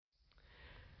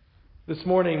This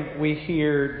morning we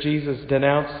hear Jesus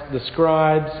denounce the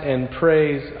scribes and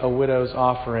praise a widow's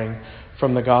offering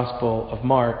from the Gospel of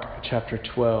Mark, chapter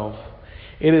 12.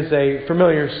 It is a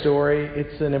familiar story,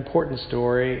 it's an important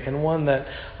story, and one that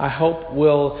I hope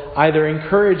will either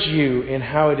encourage you in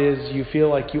how it is you feel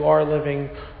like you are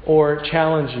living or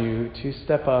challenge you to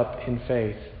step up in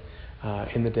faith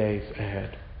in the days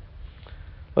ahead.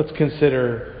 Let's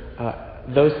consider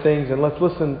those things, and let's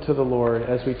listen to the Lord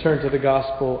as we turn to the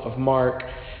Gospel of Mark,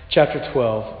 chapter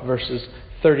 12, verses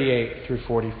 38 through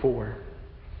 44.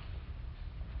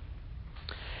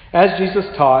 As Jesus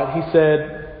taught, he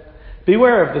said,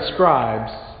 "Beware of the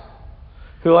scribes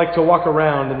who like to walk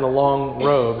around in the long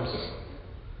robes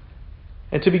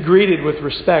and to be greeted with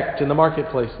respect in the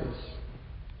marketplaces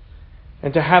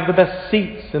and to have the best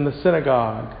seats in the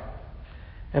synagogue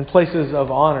and places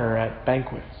of honor at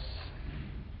banquets.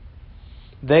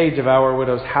 They devour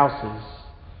widows' houses,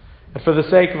 and for the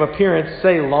sake of appearance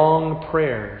say long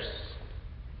prayers.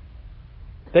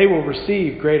 They will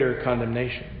receive greater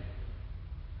condemnation."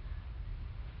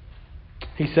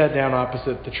 He sat down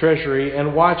opposite the treasury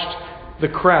and watched the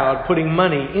crowd putting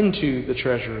money into the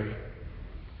treasury.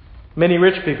 Many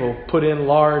rich people put in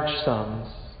large sums.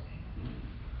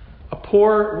 A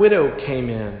poor widow came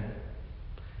in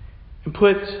and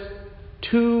put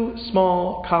 2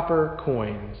 small copper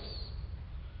coins,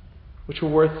 which were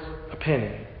worth a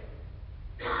penny.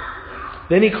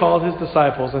 Then he called his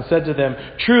disciples and said to them,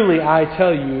 "Truly I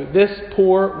tell you, this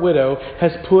poor widow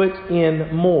has put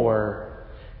in more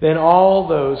than all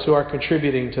those who are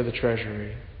contributing to the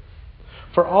treasury.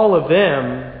 For all of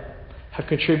them have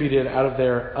contributed out of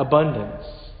their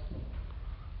abundance.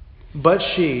 But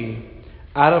she,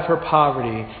 out of her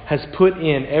poverty, has put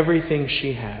in everything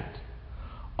she had,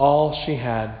 all she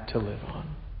had to live on."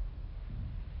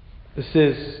 This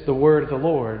is the word of the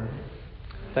Lord.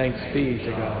 Thanks be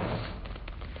to God.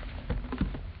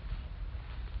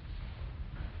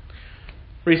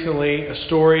 Recently, a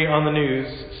story on the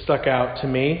news stuck out to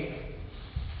me.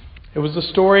 It was a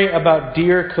story about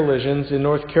deer collisions in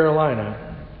North Carolina.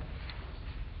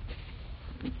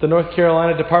 The North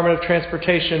Carolina Department of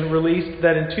Transportation released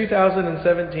that in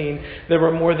 2017, there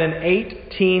were more than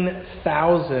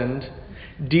 18,000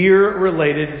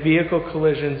 deer-related vehicle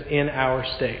collisions in our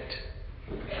state,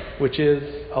 which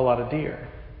is a lot of deer.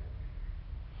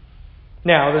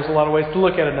 Now, there's a lot of ways to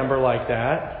look at a number like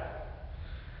that.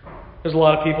 There's a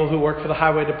lot of people who work for the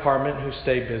highway department who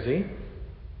stay busy.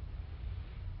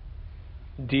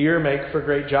 Deer make for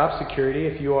great job security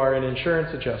if you are an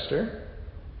insurance adjuster.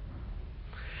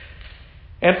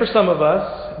 And for some of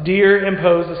us, deer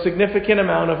impose a significant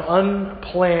amount of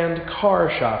unplanned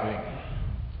car shopping.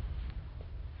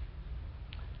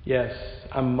 Yes,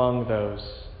 I'm among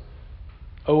those.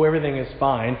 Oh, everything is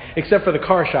fine, except for the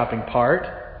car shopping part,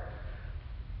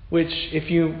 which, if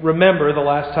you remember the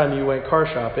last time you went car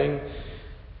shopping,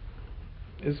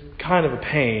 is kind of a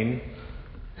pain.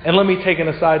 And let me take an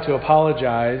aside to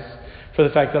apologize for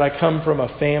the fact that I come from a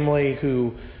family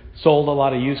who sold a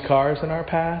lot of used cars in our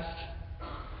past.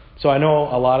 So I know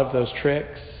a lot of those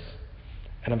tricks,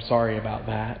 and I'm sorry about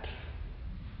that.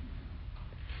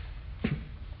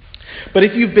 But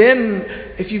if you've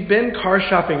been car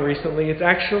shopping recently, it's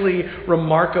actually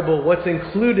remarkable what's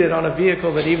included on a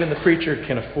vehicle that even the preacher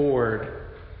can afford.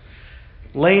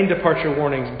 Lane departure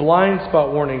warnings, blind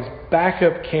spot warnings,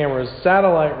 backup cameras,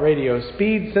 satellite radio,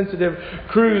 speed-sensitive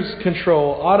cruise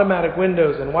control, automatic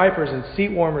windows and wipers and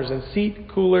seat warmers and seat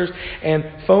coolers and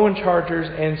phone chargers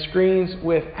and screens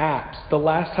with apps. The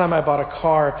last time I bought a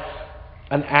car,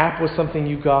 an app was something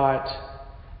you got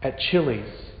at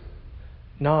Chili's,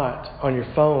 not on your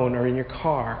phone or in your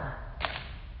car.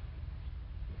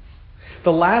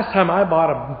 The last time I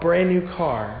bought a brand new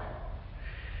car,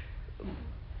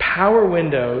 power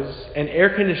windows and air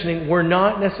conditioning were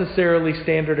not necessarily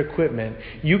standard equipment.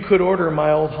 You could order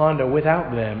my old Honda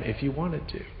without them if you wanted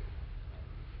to.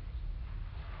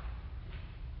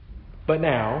 But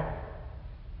now,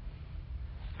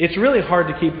 it's really hard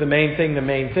to keep the main thing,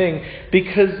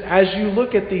 because as you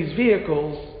look at these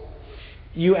vehicles,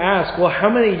 you ask, well, how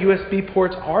many USB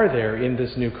ports are there in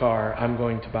this new car I'm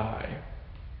going to buy?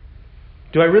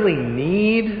 Do I really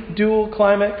need dual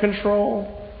climate control?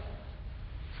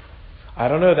 I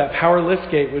don't know, that power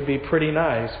liftgate would be pretty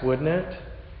nice, wouldn't it?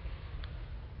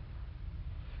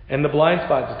 And the blind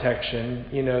spot detection,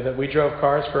 that we drove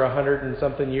cars for 100 and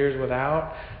something years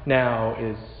without, now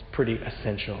is pretty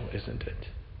essential, isn't it?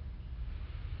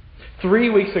 3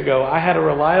 weeks ago, I had a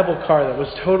reliable car that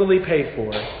was totally paid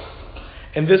for.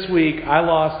 And this week, I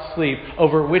lost sleep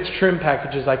over which trim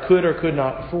packages I could or could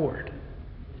not afford.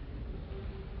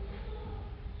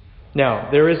 Now,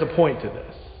 there is a point to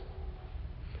this.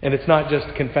 And it's not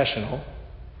just confessional,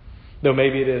 though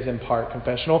maybe it is in part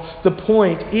confessional. The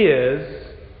point is,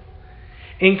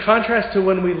 in contrast to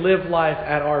when we live life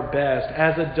at our best,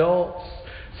 as adults,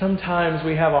 sometimes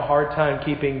we have a hard time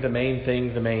keeping the main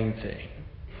thing the main thing.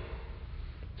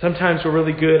 Sometimes we're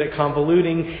really good at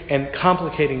convoluting and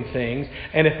complicating things.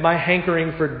 And if my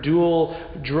hankering for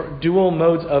dual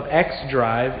modes of X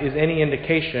drive is any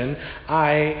indication,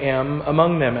 I am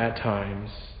among them at times.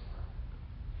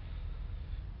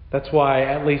 That's why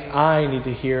at least I need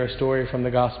to hear a story from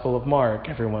the Gospel of Mark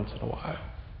every once in a while.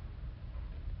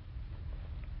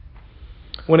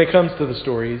 When it comes to the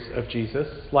stories of Jesus,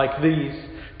 like these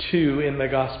two in the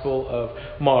Gospel of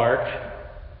Mark,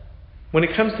 when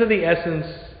it comes to the essence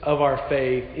of our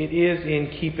faith, it is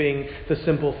in keeping the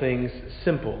simple things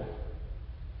simple.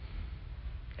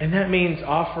 And that means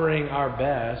offering our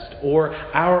best or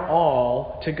our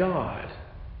all to God.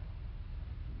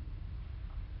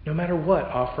 No matter what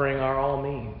offering our all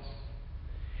means.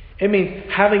 It means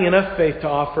having enough faith to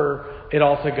offer it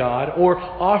all to God, or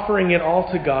offering it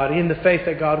all to God in the faith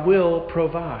that God will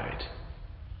provide.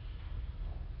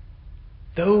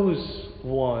 Those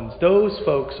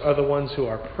folks are the ones who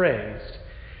are praised.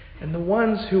 And the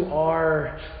ones who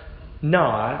are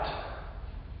not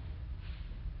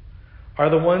are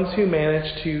the ones who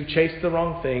manage to chase the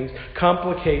wrong things,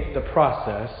 complicate the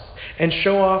process, and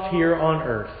show off here on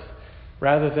earth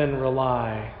rather than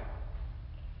rely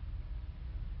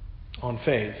on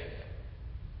faith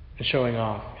and showing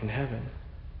off in heaven.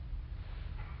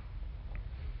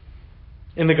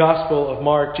 In the Gospel of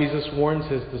Mark, Jesus warns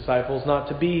his disciples not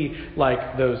to be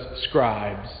like those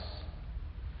scribes.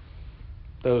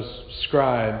 Those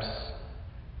scribes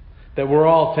that we're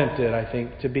all tempted, I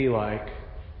think, to be like.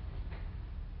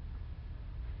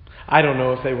 I don't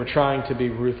know if they were trying to be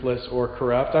ruthless or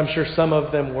corrupt. I'm sure some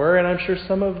of them were, and I'm sure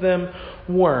some of them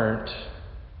weren't.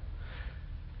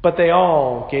 But they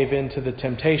all gave in to the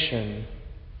temptation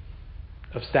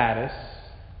of status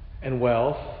and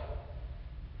wealth.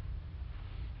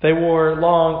 They wore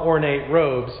long, ornate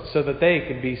robes so that they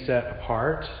could be set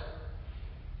apart.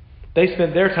 They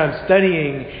spent their time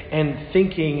studying and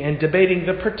thinking and debating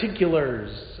the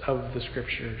particulars of the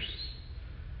Scriptures.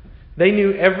 They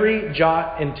knew every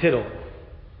jot and tittle.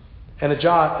 And a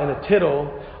jot and a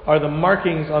tittle are the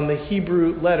markings on the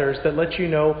Hebrew letters that let you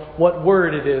know what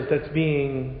word it is that's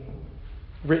being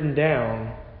written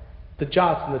down. The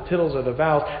jots and the tittles are the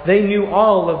vowels. They knew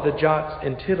all of the jots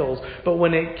and tittles. But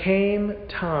when it came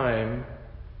time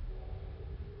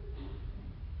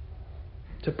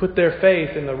to put their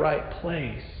faith in the right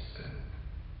place,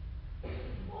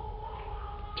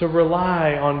 to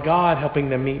rely on God helping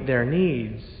them meet their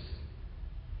needs,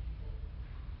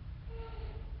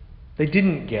 they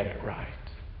didn't get it right.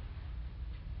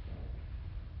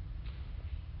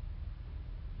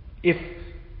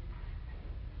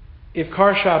 If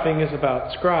car shopping is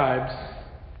about scribes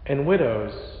and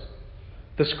widows,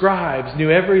 the scribes knew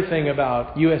everything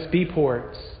about USB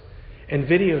ports and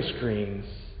video screens,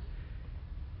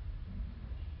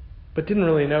 but didn't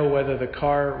really know whether the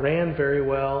car ran very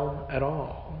well at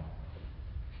all.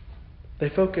 They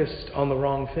focused on the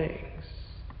wrong things.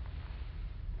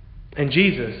 And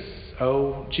Jesus,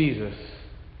 Jesus,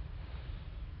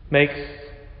 makes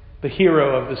the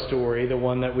hero of the story the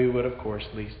one that we would, of course,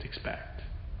 least expect,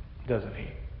 doesn't he?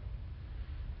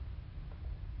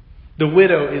 The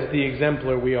widow is the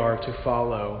exemplar we are to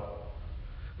follow.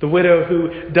 The widow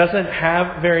who doesn't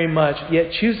have very much,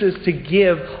 yet chooses to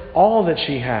give all that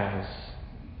she has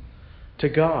to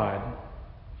God.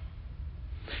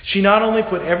 She not only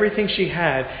put everything she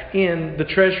had in the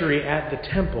treasury at the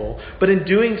temple, but in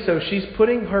doing so, she's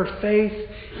putting her faith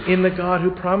in the God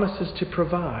who promises to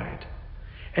provide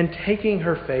and taking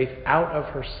her faith out of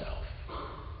herself.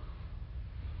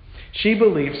 She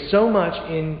believed so much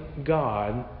in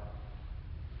God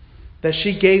that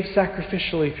she gave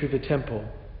sacrificially through the temple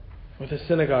or the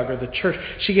synagogue or the church.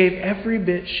 She gave every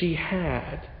bit she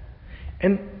had.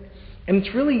 And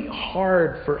it's really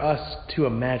hard for us to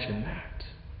imagine that.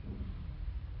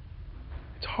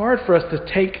 It's hard for us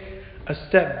to take a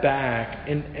step back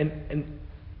and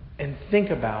think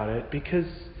about it, because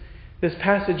this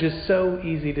passage is so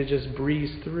easy to just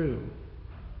breeze through.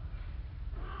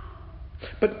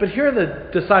 But here are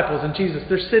the disciples and Jesus.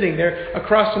 They're sitting there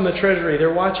across from the treasury.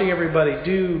 They're watching everybody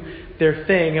do their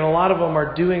thing, and a lot of them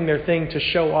are doing their thing to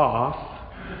show off.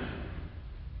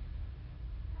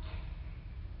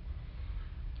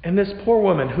 And this poor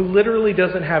woman, who literally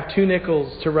doesn't have 2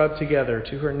 nickels to rub together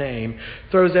to her name,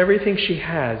 throws everything she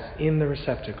has in the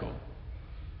receptacle.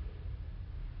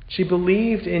 She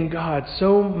believed in God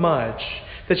so much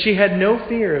that she had no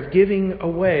fear of giving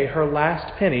away her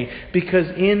last penny because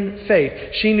in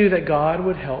faith she knew that God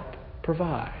would help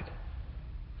provide.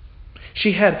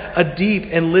 She had a deep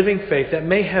and living faith that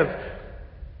may have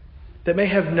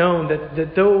known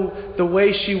that though the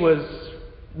way she was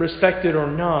respected or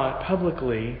not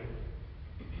publicly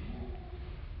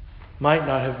might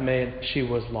not have made she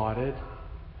was lauded,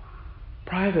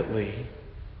 privately,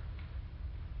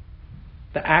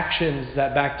 the actions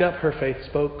that backed up her faith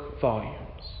spoke volumes.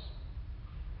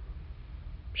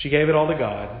 She gave it all to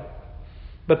God,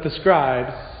 but the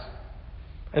scribes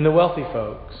and the wealthy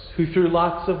folks who threw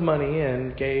lots of money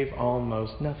in gave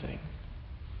almost nothing.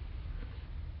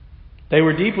 They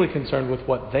were deeply concerned with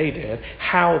what they did,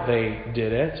 how they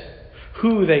did it,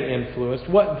 who they influenced,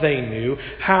 what they knew,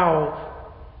 how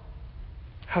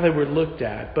they were looked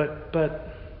at. But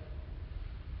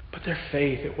their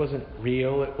faith, it wasn't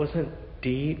real, it wasn't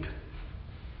deep.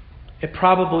 It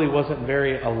probably wasn't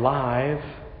very alive,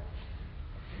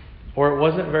 or it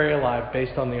wasn't very alive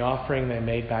based on the offering they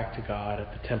made back to God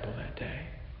at the temple that day.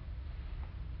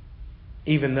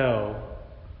 Even though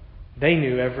they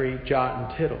knew every jot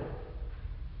and tittle.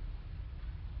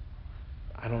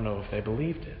 I don't know if they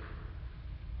believed it.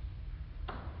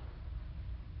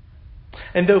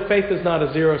 And though faith is not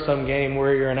a zero-sum game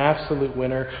where you're an absolute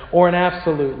winner or an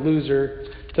absolute loser,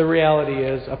 the reality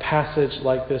is a passage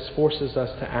like this forces us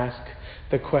to ask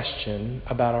the question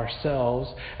about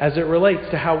ourselves as it relates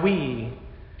to how we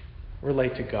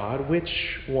relate to God. Which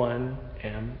one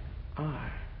am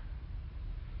I?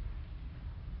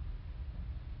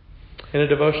 In a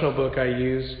devotional book I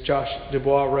use, Josh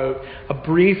Dubois wrote a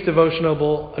brief devotional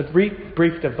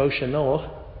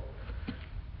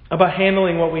about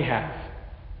handling what we have.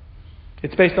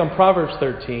 It's based on Proverbs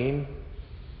 13,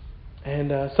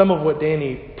 and some of what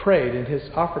Danny prayed in his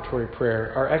offertory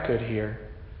prayer are echoed here.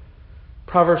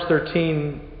 Proverbs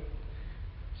 13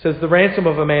 says, "The ransom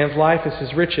of a man's life is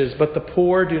his riches, but the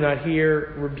poor do not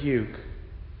hear rebuke."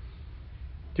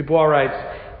 Dubois writes,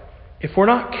 "If we're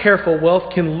not careful,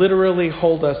 wealth can literally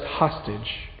hold us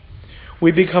hostage.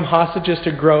 We become hostages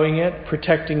to growing it,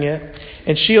 protecting it,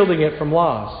 and shielding it from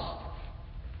loss.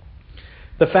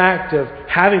 The fact of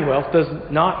having wealth does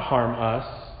not harm us,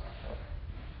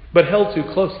 but held too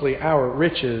closely, our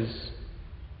riches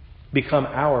become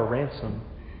our ransom.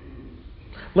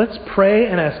 Let's pray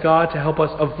and ask God to help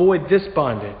us avoid this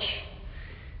bondage.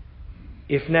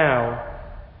 If now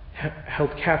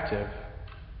held captive,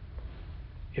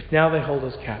 if now they hold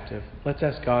us captive, let's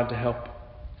ask God to help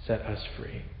set us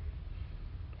free."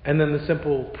 And then the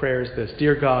simple prayer is this: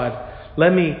 "Dear God,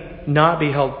 let me not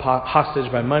be held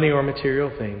hostage by money or material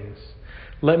things.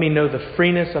 Let me know the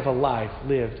freeness of a life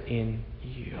lived in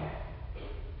you."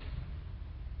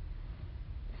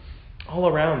 All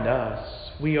around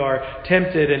us, we are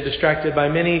tempted and distracted by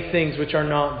many things which are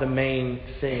not the main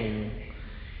thing.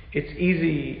 It's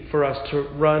easy for us to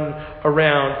run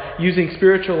around using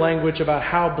spiritual language about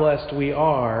how blessed we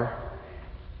are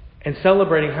and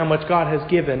celebrating how much God has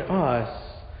given us.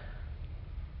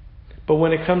 But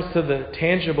when it comes to the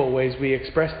tangible ways we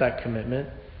express that commitment,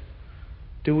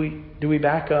 do we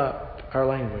back up our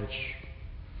language?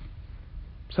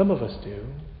 Some of us do.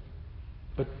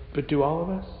 But do all of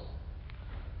us?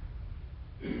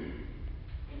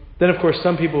 Then, of course,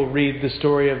 some people read the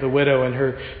story of the widow and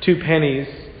her 2 pennies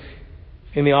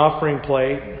in the offering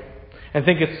plate and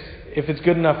think if it's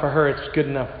good enough for her, it's good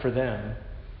enough for them.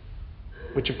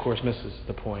 Which, of course, misses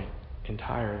the point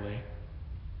entirely.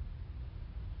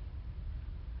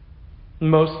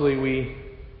 Mostly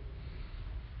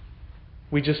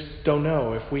we just don't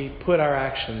know if we put our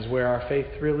actions where our faith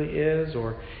really is,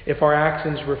 or if our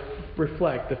actions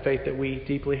reflect the faith that we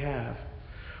deeply have.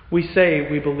 We say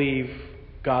we believe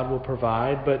God will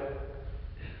provide,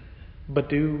 but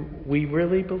do we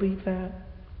really believe that?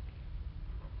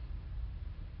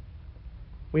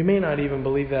 We may not even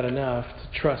believe that enough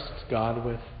to trust God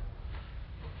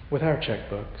with our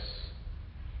checkbooks.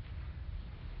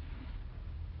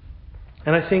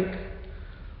 And I think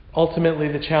ultimately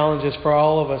the challenge is for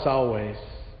all of us always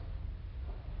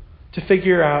to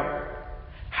figure out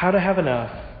how to have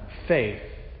enough faith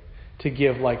to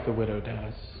give like the widow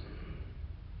does.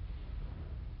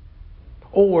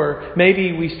 Or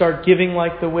maybe we start giving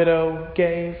like the widow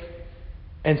gave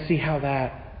and see how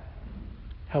that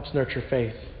helps nurture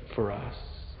faith for us.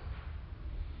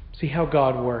 See how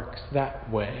God works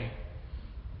that way.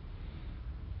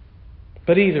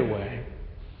 But either way,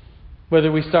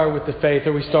 whether we start with the faith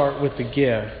or we start with the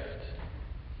gift,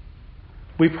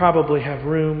 we probably have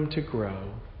room to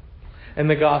grow. And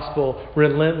the gospel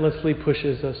relentlessly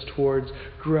pushes us towards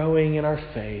growing in our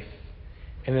faith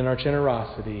and in our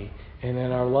generosity and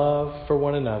in our love for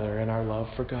one another and our love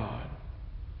for God.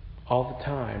 All the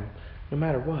time, no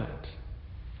matter what.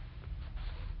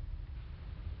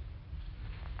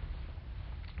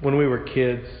 When we were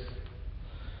kids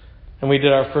and we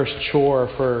did our first chore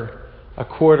for a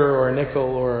quarter or a nickel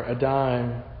or a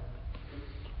dime,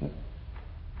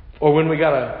 or when we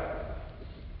got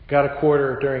a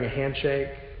quarter during a handshake,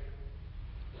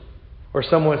 or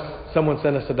someone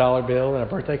sent us a $1 bill and a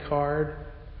birthday card,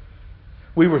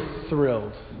 we were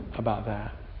thrilled about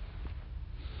that.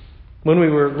 When we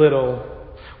were little,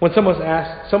 when someone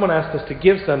asked us to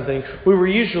give something, we were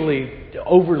usually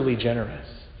overly generous,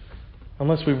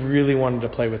 unless we really wanted to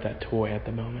play with that toy at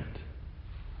the moment.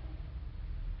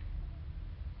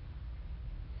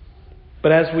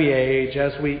 But as we age,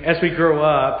 as we grow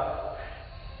up,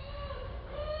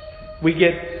 we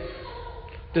get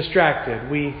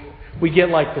distracted. We get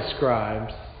like the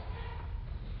scribes.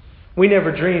 We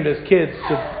never dreamed as kids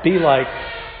to be like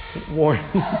Warren.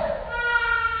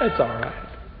 That's all right.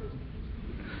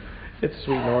 It's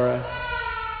sweet, Nora.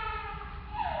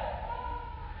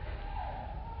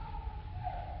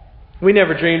 We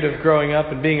never dreamed of growing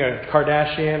up and being a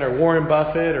Kardashian or Warren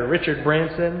Buffett or Richard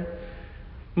Branson.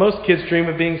 Most kids dream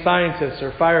of being scientists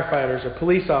or firefighters or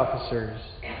police officers,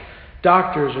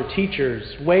 doctors or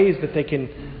teachers, ways that they can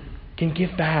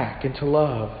give back and to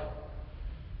love.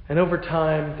 And over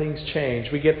time, things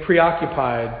change. We get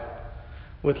preoccupied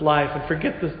with life and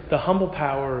forget the humble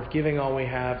power of giving all we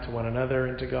have to one another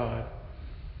and to God.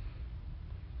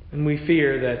 And we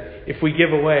fear that if we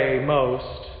give away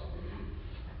most,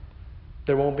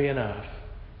 there won't be enough.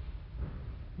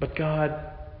 But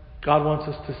God wants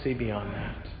us to see beyond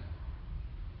that.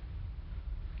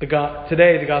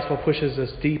 Today, the gospel pushes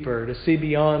us deeper to see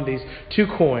beyond these 2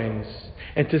 coins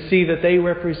and to see that they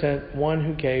represent one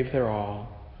who gave their all.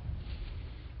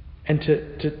 And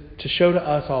to show to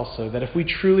us also that if we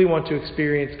truly want to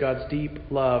experience God's deep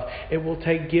love, it will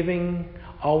take giving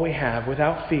all we have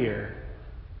without fear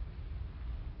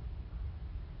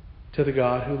to the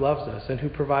God who loves us and who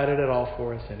provided it all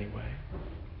for us anyway.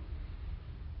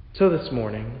 So this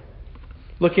morning,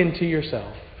 look into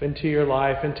yourself, into your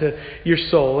life, into your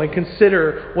soul, and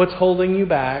consider what's holding you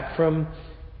back from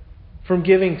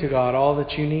giving to God all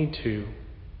that you need to.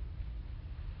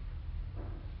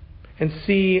 And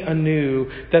see anew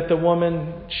that the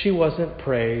woman, she wasn't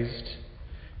praised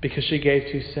because she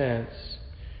gave 2 cents.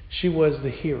 She was the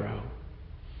hero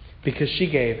because she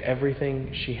gave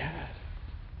everything she had.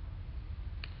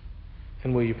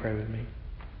 And will you pray with me?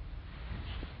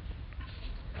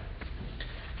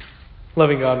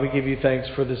 Loving God, we give you thanks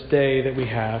for this day that we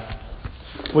have.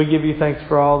 We give you thanks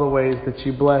for all the ways that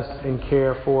you bless and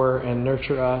care for and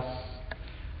nurture us.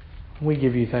 We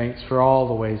give you thanks for all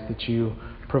the ways that you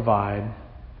provide.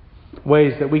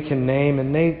 Ways that we can name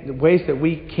and ways that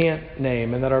we can't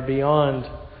name and that are beyond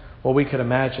what we could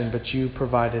imagine, but you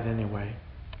provide it anyway.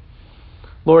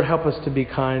 Lord, help us to be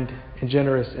kind and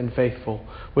generous and faithful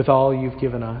with all you've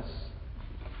given us.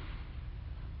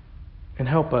 And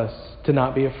help us to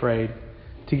not be afraid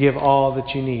to give all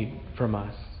that you need from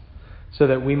us so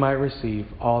that we might receive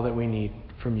all that we need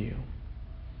from you.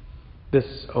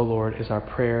 This, O Lord, is our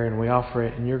prayer, and we offer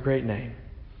it in your great name.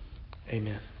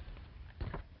 Amen.